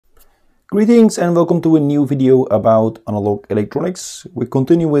Greetings and welcome to a new video about analog electronics. We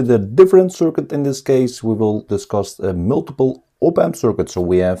continue with a different circuit. In this case, we will discuss a multiple op-amp circuit. So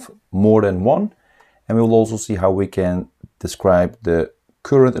we have more than one, and we will also see how we can describe the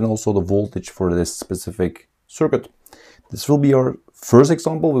current and also the voltage for this specific circuit. This will be our first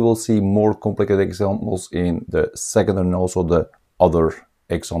example. We will see more complicated examples in the second and also the other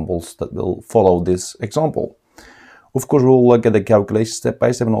examples that will follow this example. Of course, we'll look at the calculation step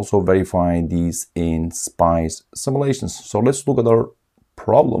by step and also verify these in SPICE simulations. So let's look at our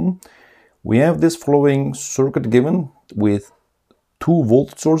problem. We have this following circuit given with two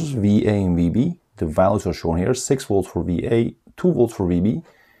voltage sources, VA and VB. The values are shown here, 6 volts for VA, 2 volts for VB.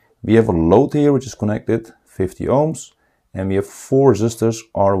 We have a load here which is connected, 50 ohms. And we have 4 resistors,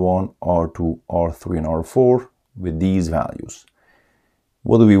 R1, R2, R3 and R4 with these values.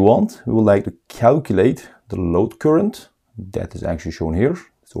 What do we want? We would like to calculate the load current. That is actually shown here.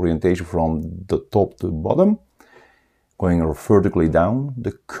 It's orientation from the top to bottom, going vertically down.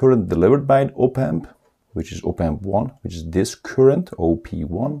 The current delivered by the op-amp, which is op-amp 1, which is this current,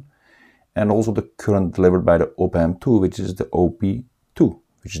 OP1. And also the current delivered by the op-amp 2, which is the OP2,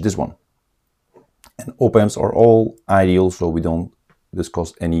 which is this one. And op-amps are all ideal, so we don't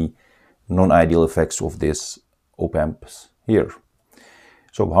discuss any non-ideal effects of this op-amps here.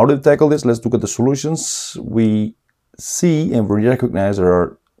 So how do we tackle this? Let's look at the solutions. We see and we recognize there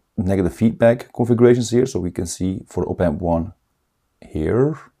are negative feedback configurations here. So we can see for op-amp 1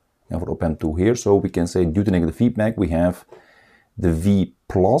 here and for op-amp 2 here. So we can say due to negative feedback, we have the V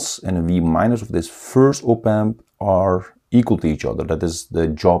plus and the V minus of this first op-amp are equal to each other. That is the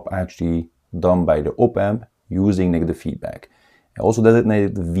job actually done by the op-amp using negative feedback. I also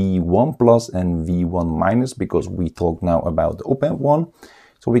designated V1 plus and V1 minus because we talk now about the op-amp 1.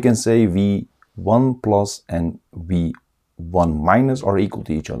 So we can say V1 plus and V1 minus are equal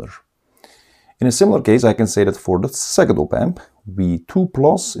to each other. In a similar case, I can say that for the second op-amp, V2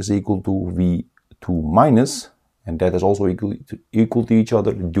 plus is equal to V2 minus, and that is also equal to each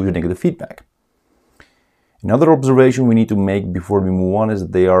other due to negative feedback. Another observation we need to make before we move on is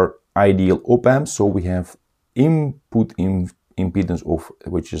that they are ideal op-amps, so we have input impedance of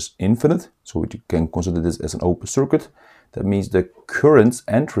which is infinite, so we can consider this as an open circuit. That means the currents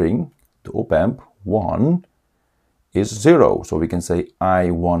entering the op-amp 1 is 0, so we can say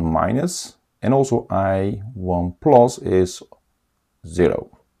I1 minus and also I1 plus is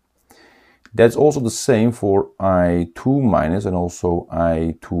 0. That's also the same for I2 minus and also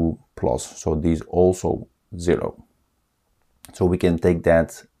I2 plus, so these also 0. So we can take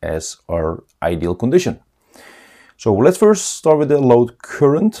that as our ideal condition. So let's first start with the load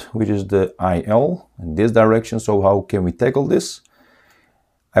current, which is the IL in this direction. So how can we tackle this?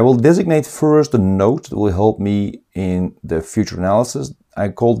 I will designate first the node that will help me in the future analysis. I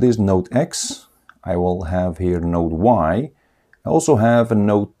call this node X. I will have here node Y. I also have a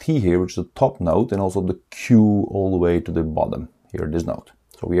node T here, which is the top node, and also the Q all the way to the bottom here, this node.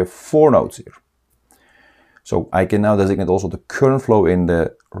 So we have 4 nodes here. So I can now designate also the current flow in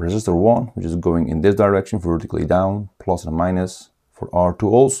the resistor 1, which is going in this direction, vertically down, plus and minus, for R2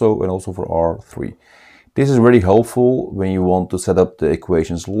 also, and also for R3. This is very helpful when you want to set up the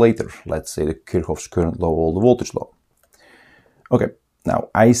equations later. Let's say the Kirchhoff's current law or the voltage law. Okay, now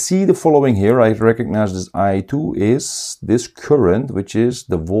I see the following here. I recognize this I2 is this current, which is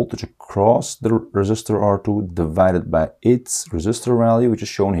the voltage across the resistor R2 divided by its resistor value, which is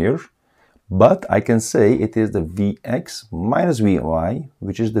shown here. But I can say it is the Vx minus Vy,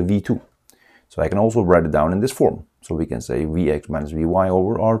 which is the V2. So I can also write it down in this form. So we can say Vx minus Vy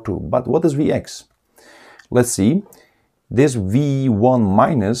over R2. But what is Vx? Let's see. This V1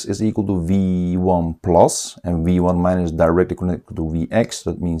 minus is equal to V1 plus, and V1 minus directly connected to Vx.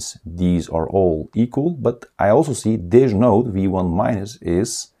 That means these are all equal. But I also see this node, V1 minus,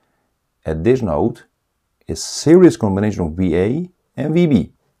 is, at this node, a series combination of VA and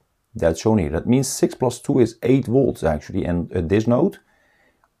VB. That's shown here. That means 6 plus 2 is 8 volts actually, and at this node,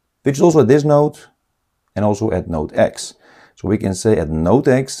 which is also at this node, and also at node X. So we can say at node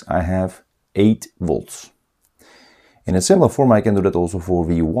X I have 8 volts. In a similar form I can do that also for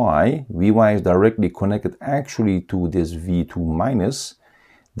Vy. Vy is directly connected actually to this V2 minus.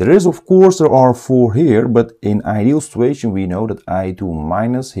 There are 4 here, but in ideal situation we know that I2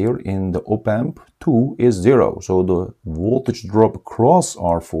 minus here in the op-amp 2 is 0. So the voltage drop across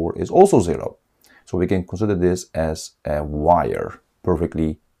R4 is also 0. So we can consider this as a wire,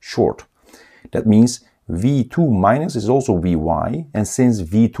 perfectly short. That means V2 minus is also Vy, and since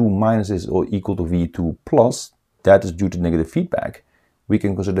V2 minus is equal to V2 plus, that is due to negative feedback, we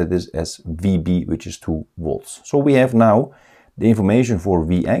can consider this as VB, which is 2 volts. So we have now the information for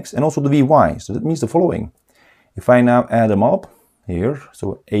Vx and also the Vy. So that means the following. If I now add them up here,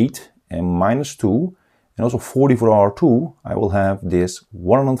 so 8 and minus 2, and also 40 for R2, I will have this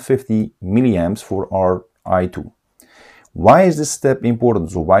 150 milliamps for our I2. Why is this step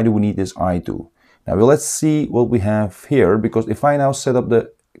important? So why do we need this I2? Now let's see what we have here, because if I now set up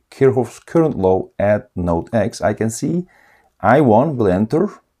the Kirchhoff's current law at node X, I can see I1 will enter,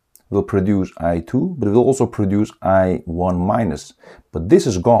 will produce I2, but it will also produce I1 minus. But this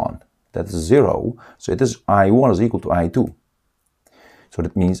is gone. That is 0. So it is I1 is equal to I2. So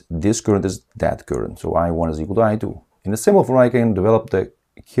that means this current is that current. So I1 is equal to I2. In a similar form, I can develop the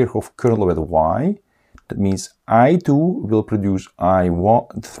Kirchhoff current law with Y. That means I2 will produce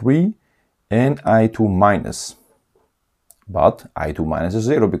I3 and I2 minus. But I2 minus is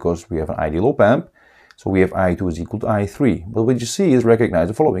 0 because we have an ideal op-amp. So we have I2 is equal to I3. But what you see is recognize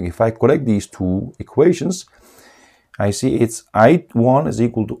the following. If I collect these two equations, I see it's I1 is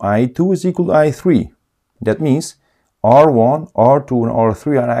equal to I2 is equal to I3. That means R1, R2 and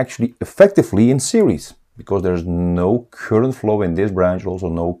R3 are actually effectively in series because there's no current flow in this branch, also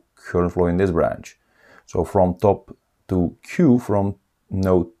no current flow in this branch. So from top to Q, from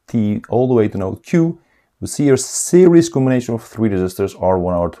node T all the way to node Q, we see a series combination of 3 resistors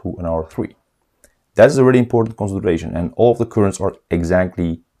R1, R2 and R3. That is a really important consideration, and all of the currents are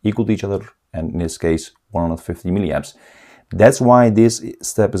exactly equal to each other, and in this case 150 milliamps. That's why this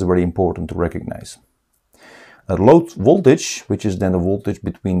step is very important to recognize. A load voltage, which is then the voltage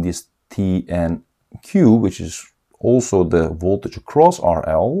between this T and Q, which is also the voltage across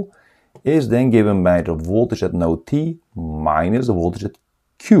RL, is then given by the voltage at node T minus the voltage at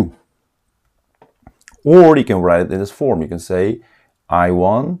Q. Or you can write it in this form. You can say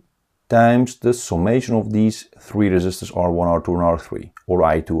I1 times the summation of these 3 resistors R1, R2 and R3, or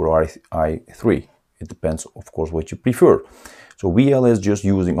I2 or I3. It depends, of course, what you prefer. So VL is just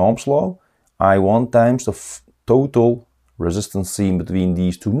using Ohm's law. I1 times the total resistance seen between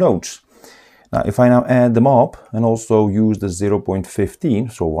these two nodes. Now, if I now add them up and also use the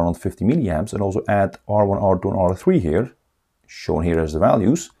 0.15, so 150 milliamps, and also add R1, R2 and R3 here, shown here as the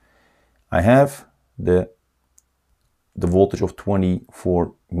values, I have the voltage of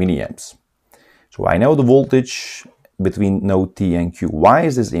 24 milliamps. So I know the voltage between node T and Q. Why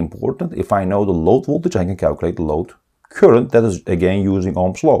is this important? If I know the load voltage, I can calculate the load current. That is again using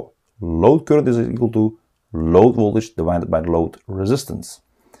Ohm's law. Load current is equal to load voltage divided by the load resistance.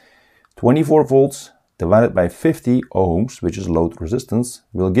 24 volts divided by 50 ohms, which is load resistance,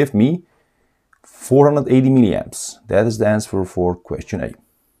 will give me 480 milliamps. That is the answer for question A.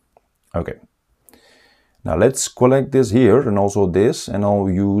 Okay. Now let's collect this here and also this, and I'll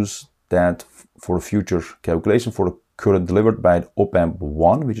use that for future calculation for the current delivered by the op-amp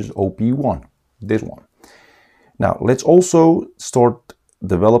 1, which is OP1, this one. Now let's also start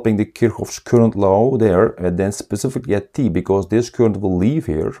developing the Kirchhoff's current law there, and then specifically at T, because this current will leave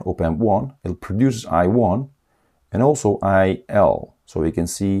here, op-amp 1, it produces I1 and also IL. So we can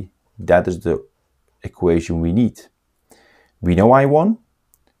see that is the equation we need. We know I1,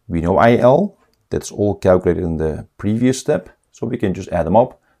 we know IL, that's all calculated in the previous step, so we can just add them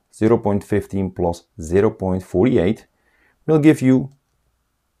up. 0.15 plus 0.48 will give you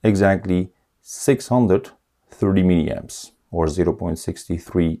exactly 630 milliamps, or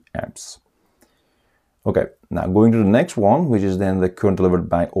 0.63 amps. Okay, now going to the next one, which is then the current delivered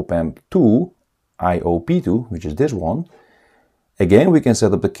by op-amp 2, IOP2, which is this one. Again, we can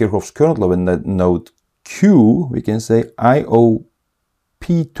set up the Kirchhoff's current law in that node Q. We can say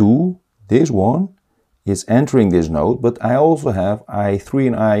IOP2, this one, is entering this node, but I also have I3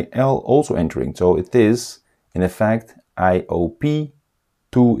 and IL also entering. So it is, in effect,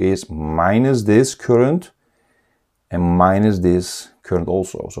 IOP2 is minus this current and minus this current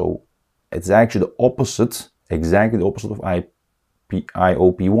also. So it's actually the opposite, exactly the opposite of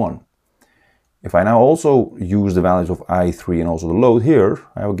IOP1. If I now also use the values of I3 and also the load here,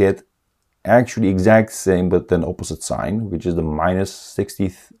 I will get actually exact same but then opposite sign, which is the minus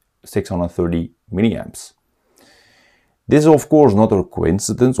 630 milliamps. This is of course not a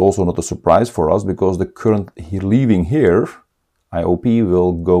coincidence, also not a surprise for us, because the current here leaving here, IOP,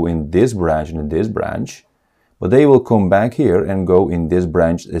 will go in this branch and in this branch, but they will come back here and go in this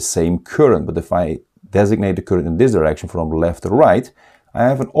branch the same current. But if I designate the current in this direction from left to right, I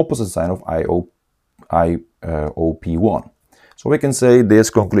have an opposite sign of IOP1. So we can say this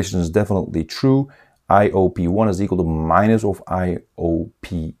conclusion is definitely true. IOP1 is equal to minus of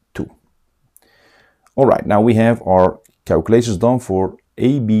IOP2. All right, now we have our calculations done for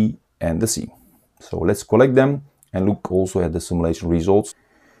A, B, and the C. So let's collect them and look also at the simulation results.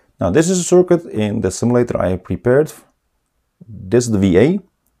 Now this is a circuit in the simulator I have prepared this is the VA,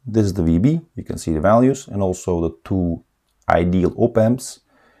 this is the VB, you can see the values, and also the two ideal op-amps.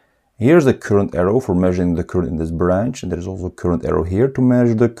 Here's the current arrow for measuring the current in this branch, and there is also a current arrow here to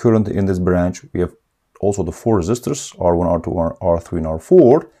measure the current in this branch. We have also the four resistors, R1, R2, R3, and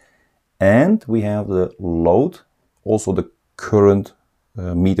R4, and we have the load, also the current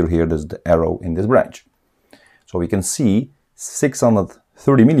meter here, this is the arrow in this branch. So we can see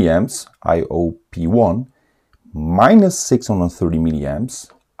 630 milliamps IOP1 minus 630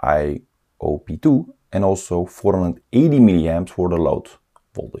 milliamps IOP2, and also 480 milliamps for the load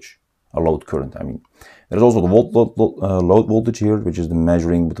voltage, load current, I mean. There's also the load voltage here, which is the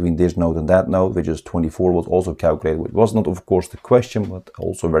measuring between this node and that node, which is 24 volts, also calculated. It was not, of course, the question, but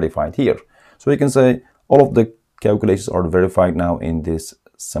also verified here. So you can say all of the calculations are verified now in this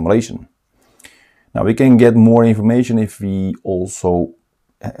simulation. Now we can get more information if we also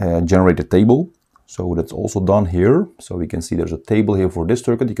generate a table. So that's also done here. So we can see there's a table here for this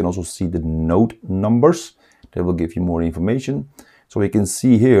circuit. You can also see the node numbers. That will give you more information. So we can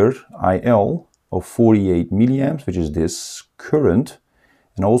see here IL of 48 milliamps, which is this current,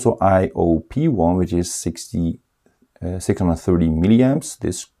 and also IOP1, which is 630 milliamps,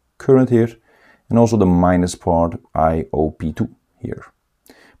 this current here, and also the minus part IOP2 here.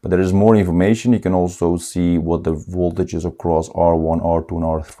 But there is more information. You can also see what the voltage is across R1, R2, and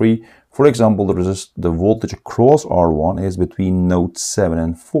R3. For example, the voltage across R1 is between node 7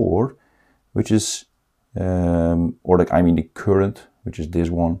 and 4, which is, the current, which is this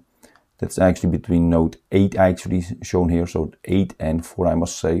one. That's actually between node 8 actually shown here, so 8 and 4 I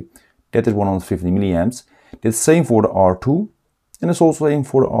must say. That is 150 milliamps. That's same for the R2, and it's also same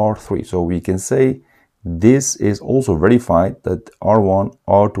for the R3. So we can say this is also verified that R1,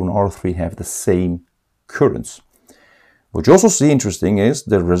 R2, and R3 have the same currents. What you also see interesting is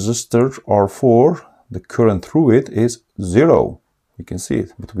the resistor R4, the current through it is 0. You can see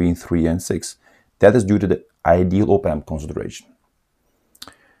it between 3 and 6. That is due to the ideal op-amp consideration.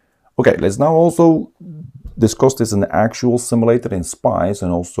 Okay, let's now also discuss this in the actual simulator in SPICE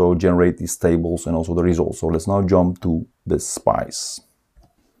and also generate these tables and also the results. So let's now jump to the SPICE.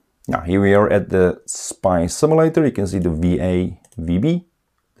 Now here we are at the SPICE simulator. You can see the VA, VB,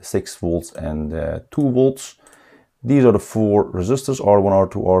 the 6 volts and 2 volts. These are the four resistors,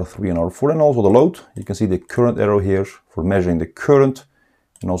 R1, R2, R3, and R4, and also the load. You can see the current arrow here for measuring the current,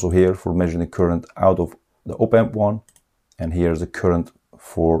 and also here for measuring the current out of the op-amp 1, and here's the current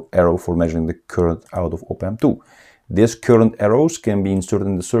arrow for measuring the current out of op-amp 2. These current arrows can be inserted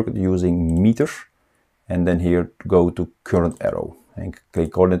in the circuit using meter, and then here go to current arrow and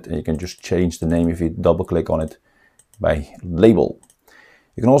click on it, and you can just change the name if you double click on it by label.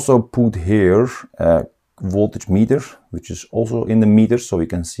 You can also put here a voltage meter, which is also in the meter, so you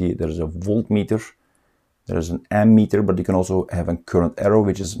can see there's a voltmeter, there's an ammeter, but you can also have a current arrow,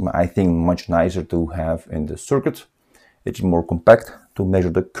 which is, I think, much nicer to have in the circuit. It's more compact to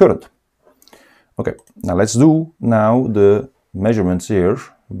measure the current. Okay, now let's do now the measurements here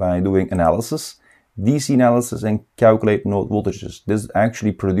by doing analysis, DC analysis, and calculate node voltages. This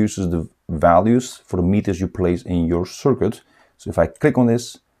actually produces the values for the meters you place in your circuit. So if I click on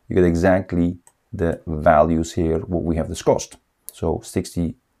this, you get exactly the values here, what we have discussed. So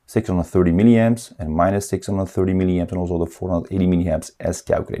 630 milliamps and minus 630 milliamps, and also the 480 milliamps as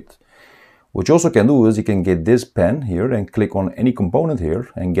calculated. What you also can do is you can get this pen here and click on any component here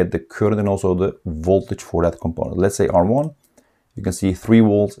and get the current and also the voltage for that component. Let's say R1, you can see 3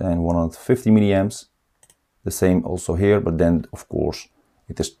 volts and 150 milliamps. The same also here, but then of course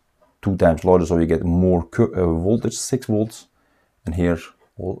it is 2 times larger, so you get more voltage, 6 volts, and here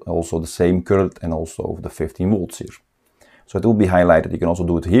also the same current and also the 15 volts here. So it will be highlighted. You can also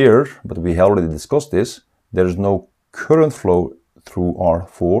do it here, but we already discussed this. There is no current flow through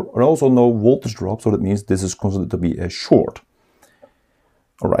R4 and also no voltage drop, so that means this is considered to be a short.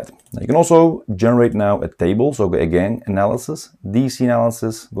 Alright, now you can also generate now a table. So again, analysis, DC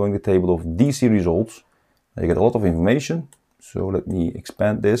analysis, going to the table of DC results. Now you get a lot of information. So let me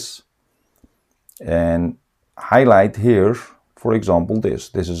expand this and highlight here, for example, this.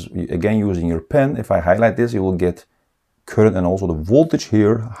 This is again using your pen. If I highlight this, you will get current and also the voltage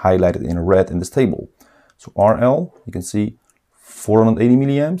here highlighted in red in this table. So RL, you can see 480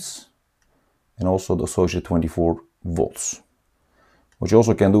 milliamps and also the associated 24 volts. What you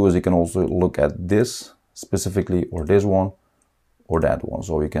also can do is you can also look at this specifically, or this one or that one.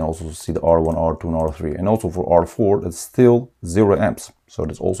 So you can also see the R1, R2, and R3, and also for R4 it's still 0 amps. So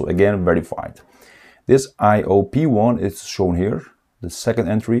that's also again verified. This IOP1 is shown here, the second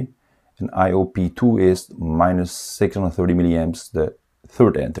entry, and IOP2 is minus 630 milliamps, the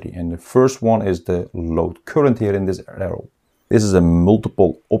third entry, and the first one is the load current here in this arrow. This is a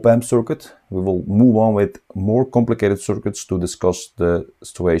multiple op-amp circuit. We will move on with more complicated circuits to discuss the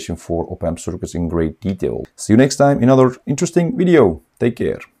situation for op-amp circuits in great detail. See you next time in another interesting video. Take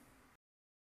care.